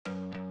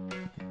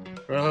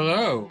Well,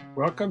 hello,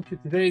 welcome to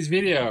today's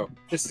video.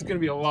 This is going to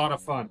be a lot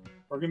of fun.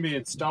 We're going to be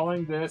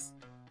installing this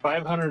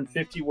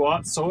 550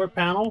 watt solar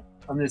panel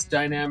on this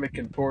dynamic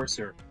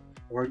enforcer.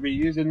 We're going to be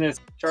using this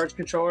charge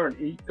controller, an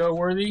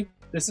eco-worthy.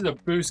 This is a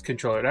boost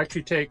controller. It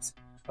actually takes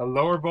a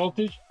lower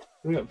voltage.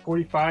 We got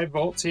 45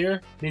 volts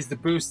here. It needs to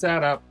boost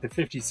that up to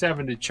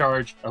 57 to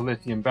charge a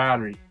lithium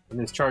battery. And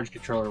this charge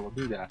controller will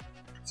do that.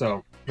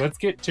 So let's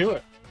get to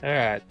it. All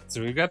right,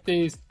 so we've got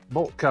these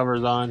bolt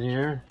covers on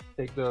here.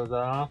 Take those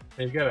off.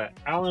 They've got an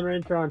Allen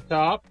wrench on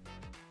top,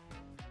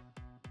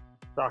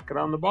 socket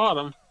on the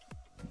bottom.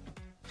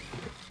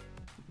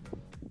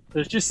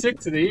 There's just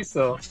 6 of these,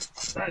 so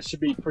that should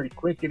be pretty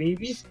quick and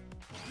easy.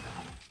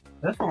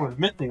 This one was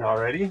missing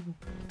already.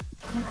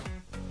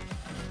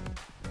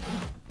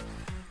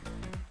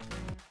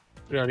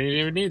 We don't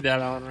even need that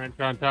Allen wrench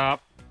on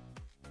top.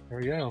 There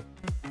we go.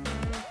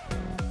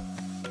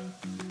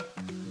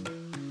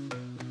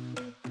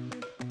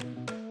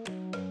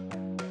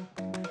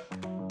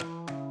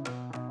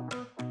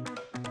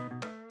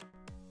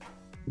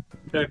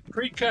 So I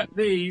pre-cut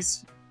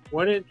these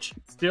 1-inch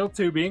steel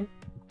tubing,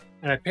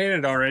 and I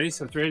painted already,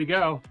 so it's ready to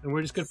go. And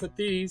we're just gonna put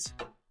these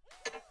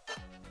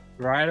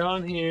right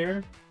on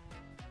here.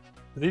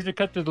 So these are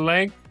cut to the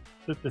length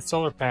that the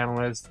solar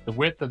panel is, the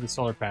width of the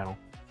solar panel.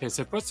 Okay,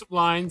 so I put some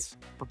lines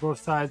for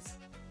both sides,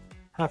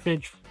 1/2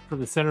 inch for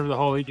the center of the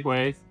hole each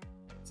way.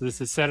 So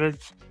this is centered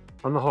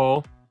on the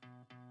hole.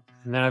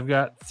 And then I've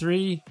got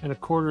 3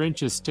 1/4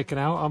 inches sticking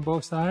out on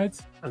both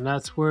sides, and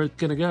that's where it's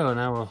gonna go.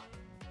 Now we'll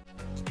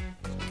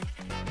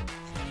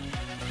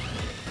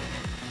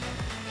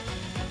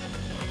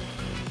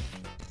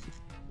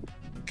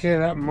okay,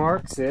 that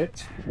marks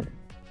it.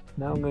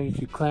 Now I'm going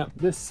to clamp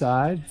this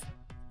side.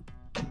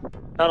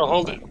 That'll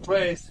hold it in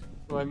place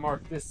while I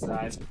mark this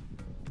side.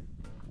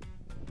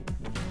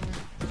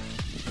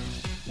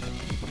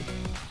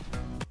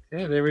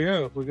 Okay, there we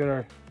go. We got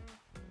our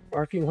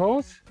marking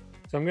holes.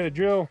 So I'm going to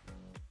drill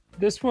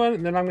this one,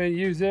 and then I'm going to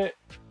use it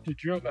to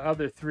drill the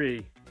other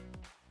 3.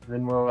 And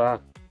then we'll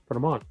put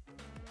them on.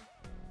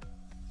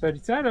 So I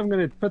decided I'm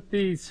going to put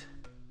these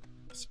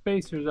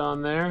spacers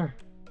on there.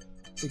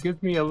 It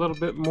gives me a little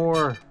bit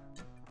more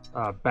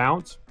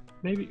bounce,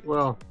 maybe,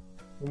 well,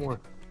 more.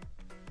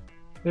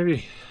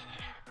 Maybe,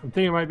 I'm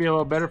thinking it might be a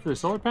little better for the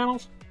solar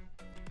panels.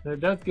 And it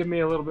does give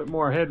me a little bit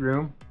more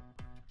headroom.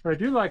 What I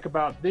do like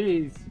about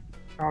these,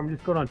 I'm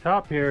just going on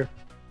top here.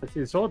 Let's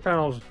see, the solar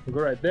panels will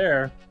go right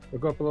there. They'll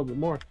go up a little bit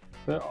more.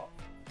 But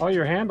all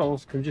your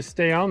handles can just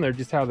stay on there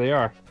just how they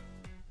are.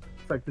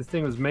 It's like this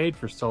thing was made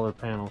for solar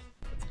panels.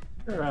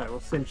 All right, we'll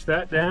cinch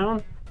that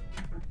down.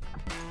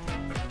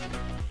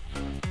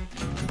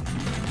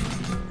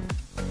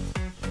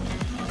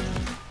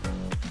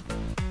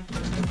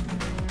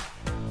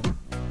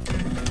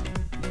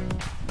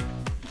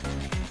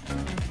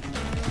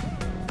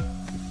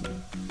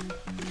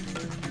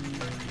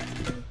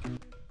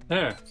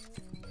 There.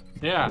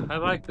 Yeah, I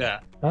like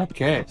that.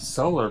 Okay,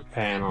 solar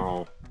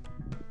panel.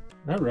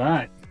 All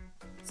right,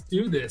 let's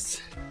do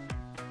this.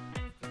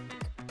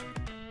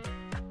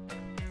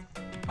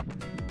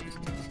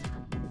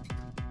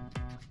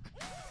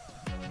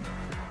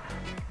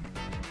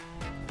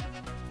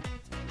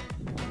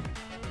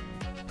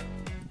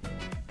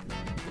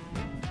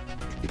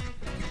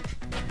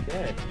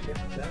 Okay, check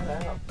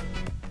that out.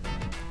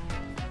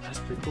 That's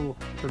pretty cool.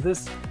 So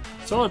this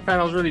solar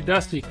panel is really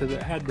dusty because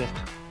it had to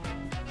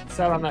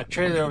sat on that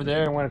trailer over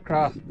there and went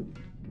across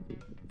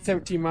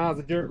 17 miles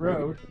of dirt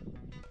road.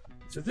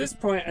 So at this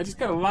point, I just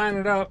gotta line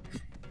it up.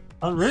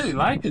 I'm really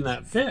liking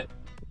that fit.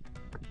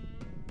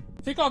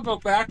 I think I'll go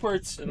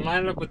backwards and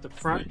line it up with the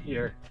front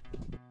here.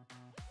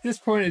 At this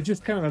point, it's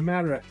just kind of a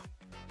matter of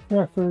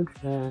preference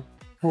and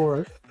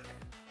force.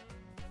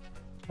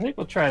 I think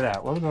we'll try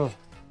that. We'll go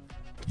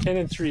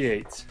 10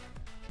 3/8.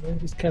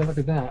 Just kind of look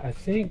at that. I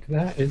think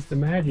that is the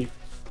magic.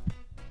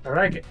 I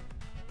like it.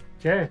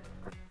 Okay.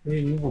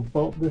 Maybe we'll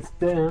bolt this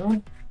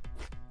down.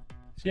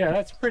 So yeah,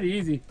 that's pretty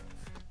easy.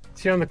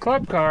 See, on the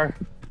club car,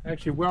 I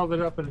actually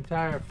welded up an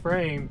entire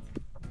frame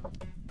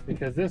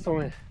because this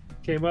only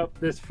came up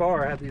this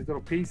far. I had these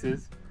little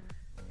pieces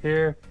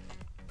here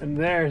and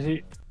there.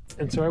 See,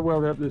 and so I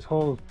welded up this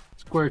whole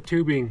square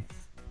tubing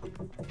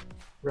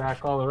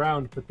rack all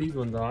around to put these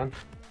ones on.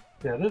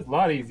 Yeah, this is a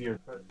lot easier to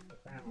put the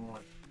panel on.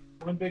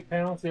 One big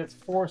panel. See, it's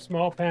 4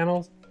 small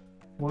panels,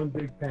 1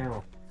 big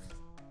panel.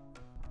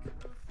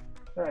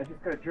 So I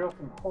just gotta drill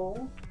some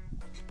holes.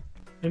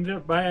 Ended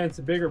up buying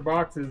some bigger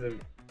boxes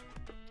of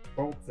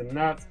bolts and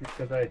nuts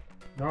because I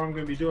know I'm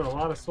gonna be doing a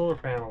lot of solar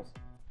panels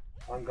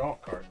on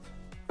golf carts.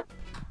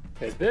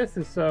 Okay, this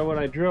is so when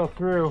I drill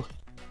through,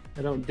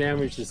 I don't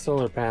damage the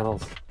solar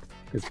panels.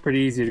 It's pretty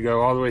easy to go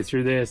all the way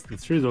through this and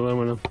through the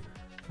aluminum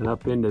and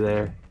up into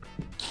there.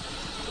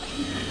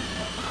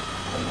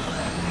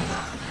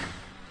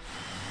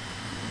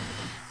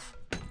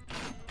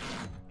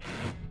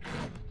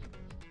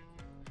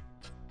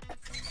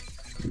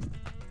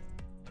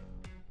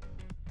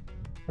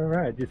 All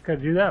right, just got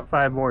to do that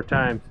 5 more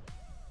times.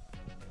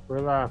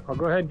 I'll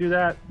go ahead and do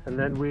that, and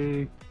then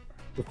we'll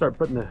start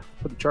putting the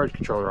charge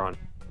controller on.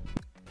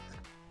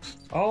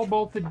 all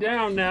bolted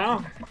down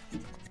now.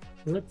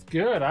 Looks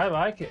good. I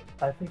like it.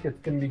 I think it's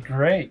going to be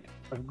great.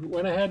 I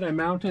went ahead and I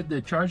mounted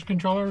the charge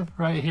controller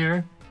right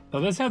here. So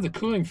this has a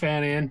cooling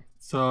fan in,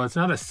 so it's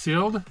not a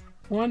sealed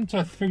one. So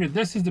I figured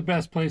this is the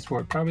best place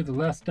for it. Probably the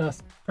less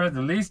dust, probably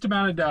the least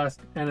amount of dust,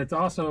 and it's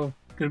also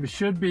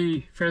should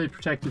be fairly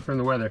protected from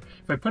the weather.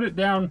 If I put it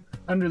down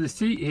under the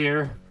seat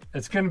here,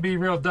 it's going to be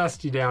real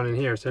dusty down in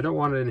here, so I don't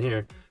want it in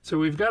here. So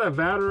we've got a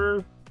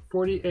Vatrer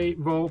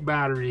 48-volt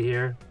battery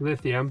here,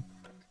 lithium,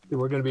 that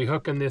we're going to be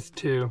hooking this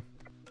to.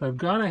 So I've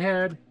gone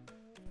ahead,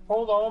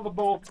 pulled all the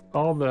bolts,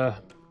 all the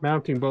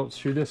mounting bolts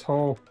through this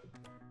whole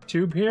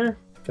tube here.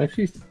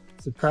 Actually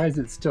surprised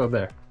it's still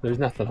there. There's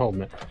nothing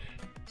holding it.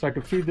 So I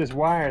can feed this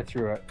wire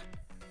through it.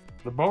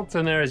 The bolts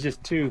in there is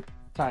just too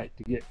tight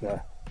to get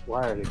the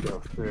wire to go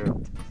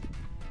through.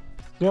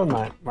 Still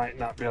might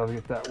not be able to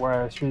get that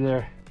wire through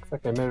there. Looks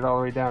like I made it all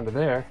the way down to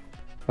there.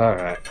 All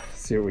right,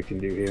 let's see what we can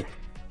do here.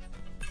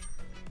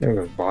 There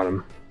goes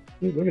bottom.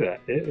 Ooh, look at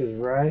that, it is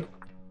right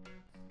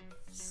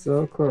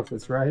so close.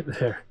 It's right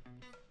there.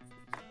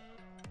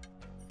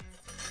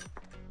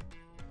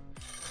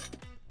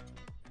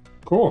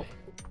 Cool.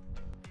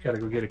 Gotta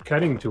go get a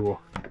cutting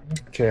tool.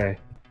 Okay,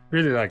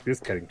 really like this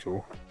cutting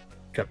tool.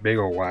 Got big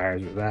old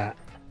wires with that.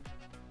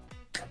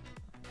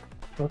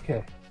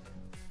 Okay,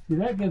 see,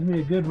 that gives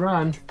me a good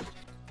run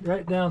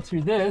right down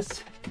through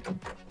this.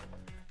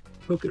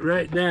 Hook it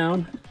right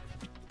down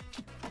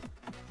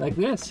like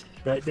this,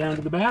 right down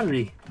to the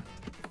battery.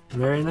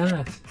 Very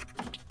nice.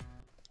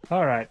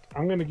 All right,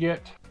 I'm gonna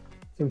get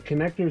some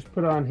connectors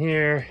put on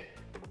here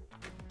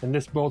and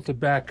this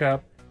bolted back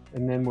up,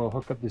 and then we'll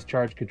hook up this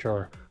charge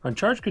controller. On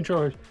charge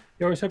controllers,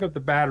 you always hook up the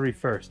battery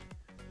first.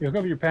 You hook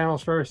up your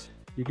panels first,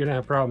 you're gonna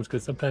have problems,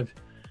 because sometimes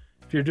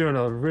if you're doing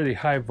a really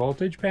high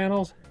voltage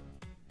panels,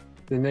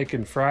 then they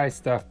can fry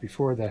stuff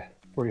before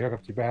you hook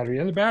up your battery.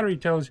 And the battery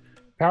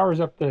powers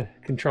up the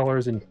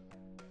controllers and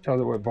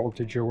tells it what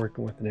voltage you're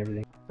working with and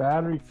everything.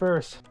 Battery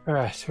first. All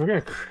right, so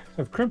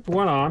I've crimped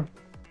one on.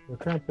 We'll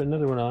crimp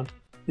another one on.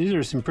 These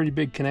are some pretty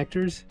big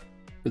connectors,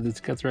 but it's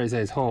got the right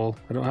size hole.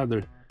 I don't have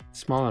the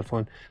small enough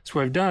one. So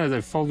what I've done is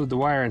I've folded the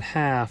wire in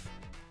half,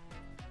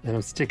 and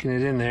I'm sticking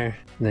it in there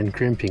and then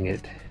crimping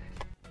it.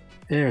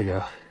 There we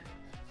go.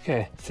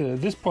 Okay, so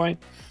at this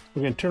point,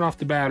 we're gonna turn off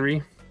the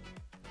battery.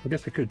 I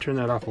guess I could have turned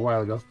that off a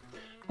while ago.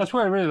 That's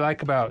what I really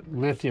like about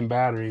lithium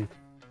batteries.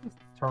 Just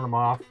turn them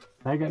off.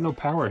 I got no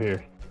power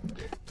here.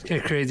 It's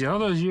kind of crazy. All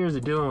those years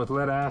of dealing with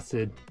lead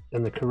acid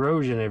and the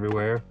corrosion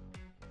everywhere,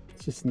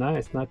 it's just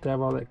nice not to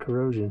have all that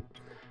corrosion.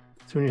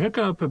 So when you're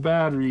hooking up the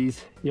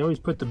batteries, you always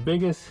put the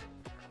biggest,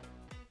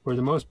 where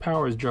the most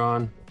power is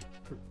drawn,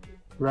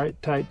 right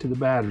tight to the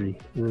battery.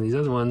 And then these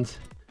other ones,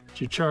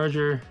 it's your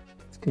charger,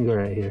 this can go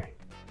right here.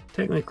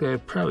 Technically, I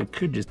probably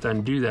could just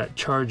undo that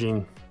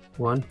charging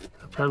one.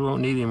 I probably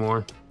won't need any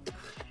more.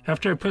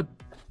 After I put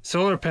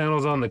solar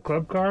panels on the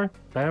club car,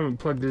 I haven't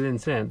plugged it in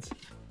since.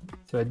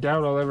 So I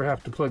doubt I'll ever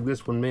have to plug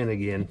this one in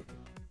again.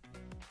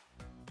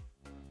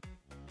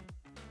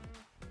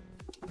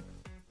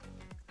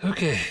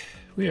 Okay,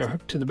 we are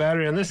hooked to the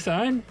battery on this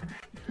side.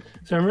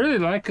 So I'm really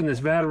liking this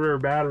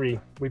Vatrer battery.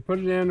 We put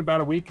it in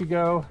about a week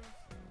ago.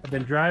 I've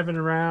been driving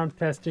around,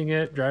 testing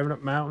it, driving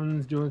up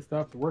mountains, doing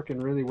stuff. It's working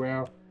really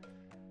well.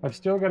 I've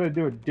still got to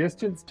do a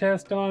distance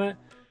test on it,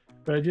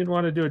 but I didn't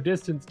want to do a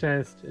distance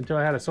test until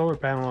I had a solar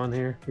panel on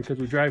here, because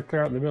we drive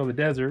clear out in the middle of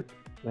the desert.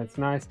 That's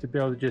nice to be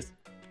able to just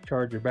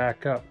charge it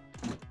back up.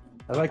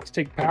 I like to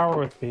take power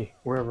with me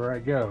wherever I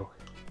go.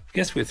 I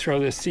guess we throw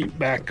this seat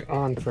back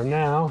on for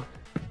now.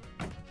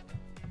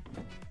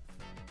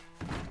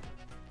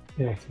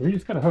 Yeah, so we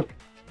just gotta hook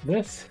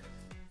this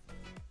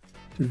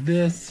to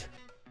this.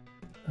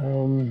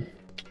 I'm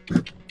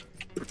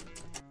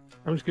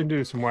just gonna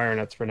do some wire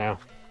nuts for now.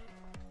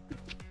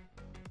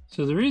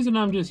 So the reason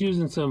I'm just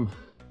using some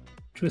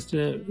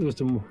twisted with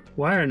some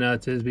wire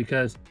nuts is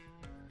because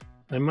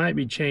I might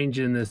be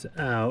changing this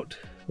out.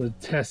 We'll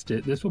test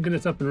it. This will get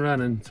us up and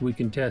running so we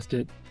can test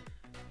it.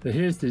 But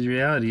here's the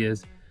reality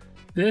is,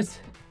 this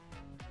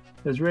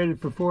is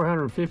rated for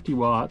 450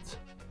 watts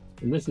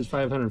and this is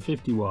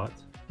 550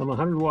 watts. I'm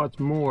 100 watts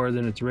more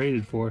than it's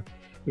rated for.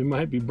 We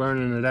might be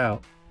burning it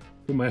out.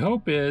 But my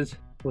hope is,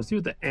 we'll see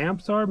what the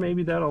amps are.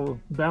 Maybe that'll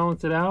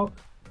balance it out,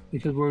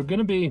 because we're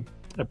gonna be,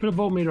 I put a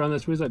voltmeter on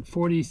this, it was like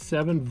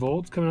 47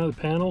 volts coming out of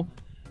the panel.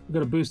 We're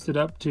gonna boost it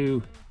up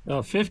to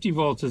 50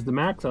 volts is the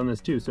max on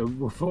this too. So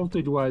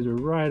voltage wise, we're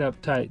right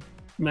up tight,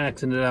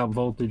 maxing it out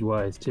voltage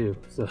wise too.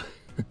 So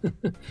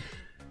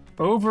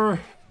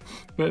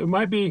but it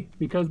might be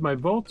because my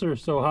volts are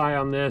so high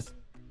on this,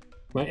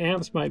 my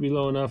amps might be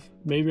low enough.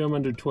 Maybe I'm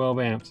under 12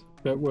 amps,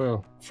 but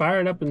we'll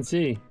fire it up and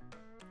see.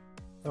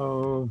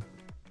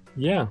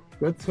 Yeah,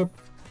 let's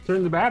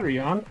turn the battery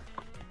on.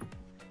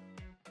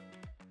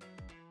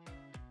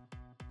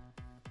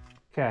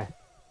 Okay,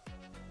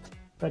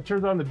 that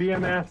turns on the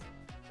BMS,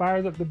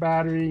 fires up the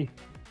battery.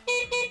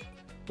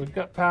 We've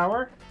got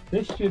power.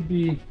 This should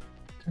be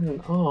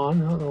turning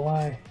on. I don't know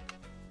why.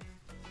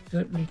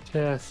 Let me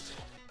test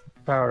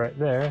power right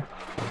there.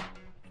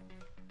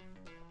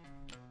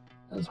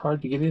 It's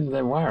hard to get into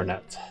them wire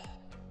nuts.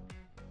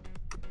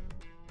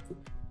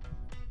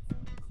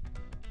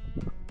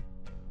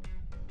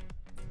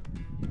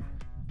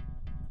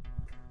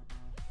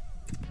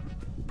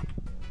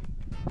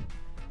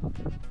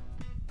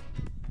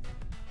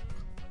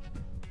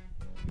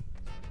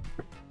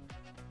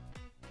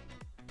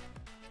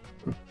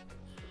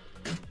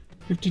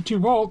 $52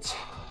 volts.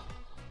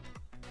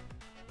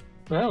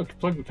 Well, we can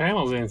plug the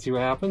panels in and see what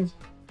happens.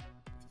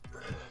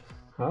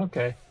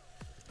 Okay,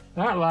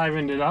 that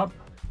livened it up.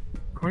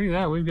 According to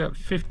that, we've got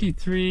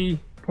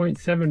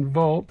 53.7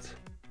 volts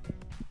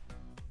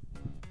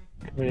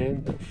coming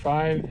in,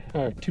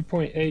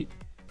 2.8,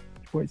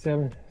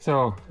 2.7.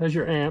 So there's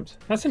your amps.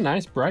 That's a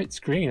nice bright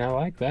screen. I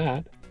like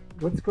that.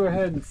 Let's go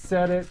ahead and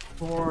set it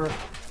for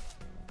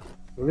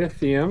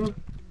lithium.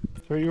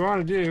 So what you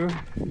want to do,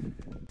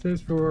 it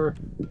says for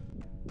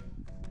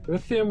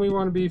lithium we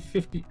want to be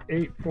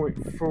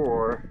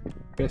 58.4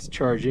 best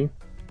charging.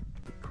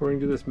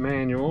 According to this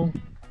manual,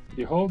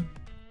 you hold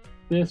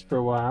this for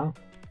a while.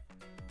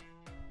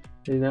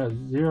 See, that was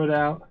zeroed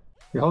out.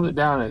 You hold it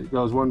down, it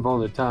goes 1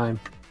 volt at a time.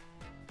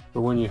 But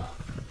when you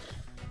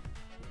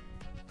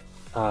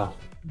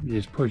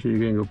just push it, you're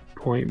gonna go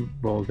 0.0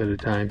 volt at a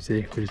time.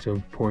 See, we're just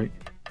doing point.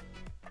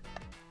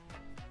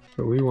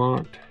 But we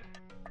want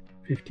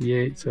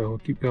 58, so we'll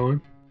keep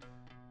going.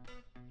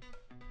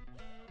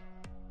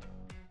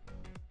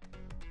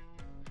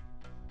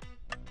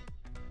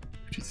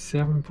 Which is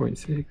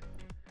 7.6.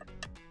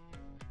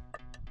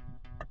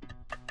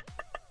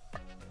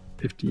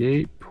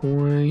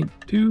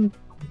 58.2,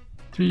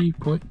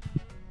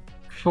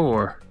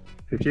 3.4,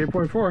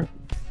 58.4.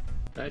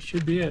 That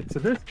should be it. So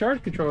this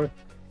charge controller,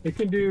 it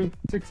can do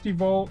 60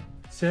 volt,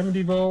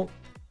 70 volt,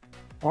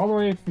 all the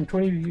way from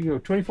 20, you go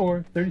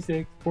 24,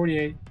 36,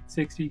 48,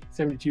 60,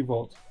 72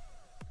 volts.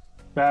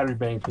 Battery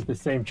bank with the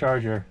same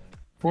charger.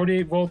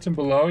 48 volts and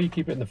below, you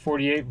keep it in the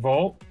 48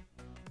 volt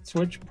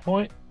switch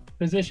point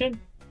position.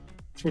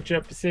 Switch it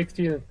up to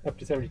 60 and up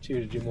to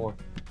 72 to do more.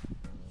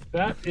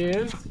 That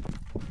is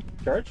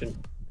charging.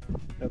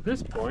 At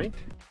this point,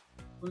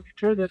 we can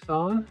turn this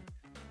on.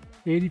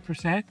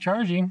 80%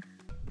 charging.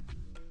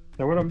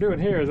 Now what I'm doing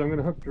here is I'm going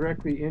to hook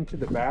directly into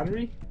the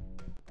battery,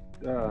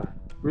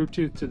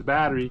 Bluetooth to the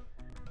battery.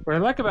 What I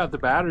like about the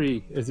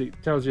battery is it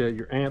tells you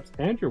your amps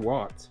and your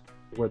watts,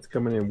 what's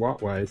coming in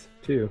watt wise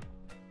too.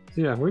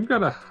 So yeah, we've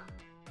got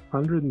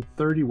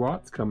 130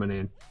 watts coming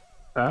in.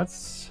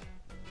 That's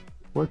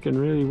working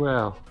really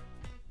well.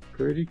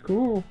 Pretty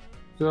cool.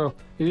 So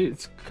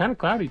it's kind of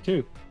cloudy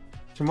too.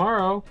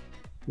 Tomorrow,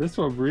 this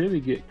will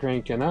really get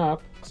cranking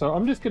up. So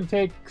I'm just gonna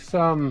take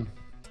some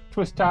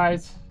twist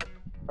ties,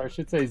 or I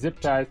should say zip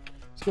ties.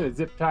 Just gonna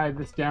zip tie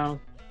this down,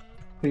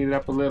 clean it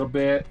up a little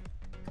bit,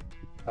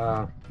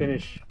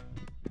 finish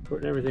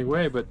putting everything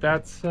away. But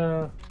that's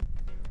an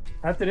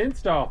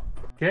install.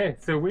 Okay,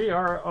 so we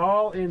are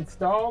all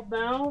installed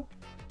now,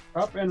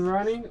 up and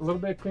running. A little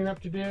bit of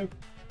cleanup to do.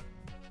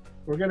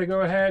 We're gonna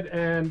go ahead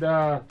and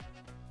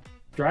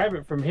drive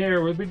it from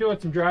here. We'll be doing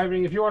some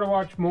driving. If you want to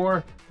watch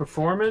more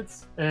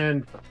performance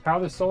and how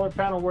the solar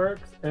panel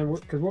works, and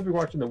because we'll be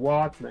watching the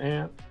watts and the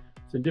amps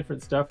and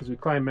different stuff as we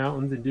climb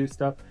mountains and do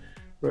stuff.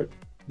 But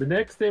the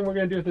next thing we're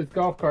going to do with this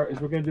golf cart is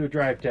we're going to do a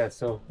drive test.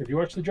 So if you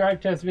watch the drive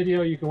test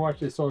video, you can watch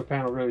the solar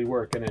panel really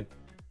work and then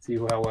see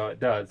how well it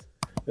does.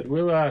 But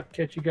we'll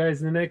catch you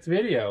guys in the next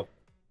video.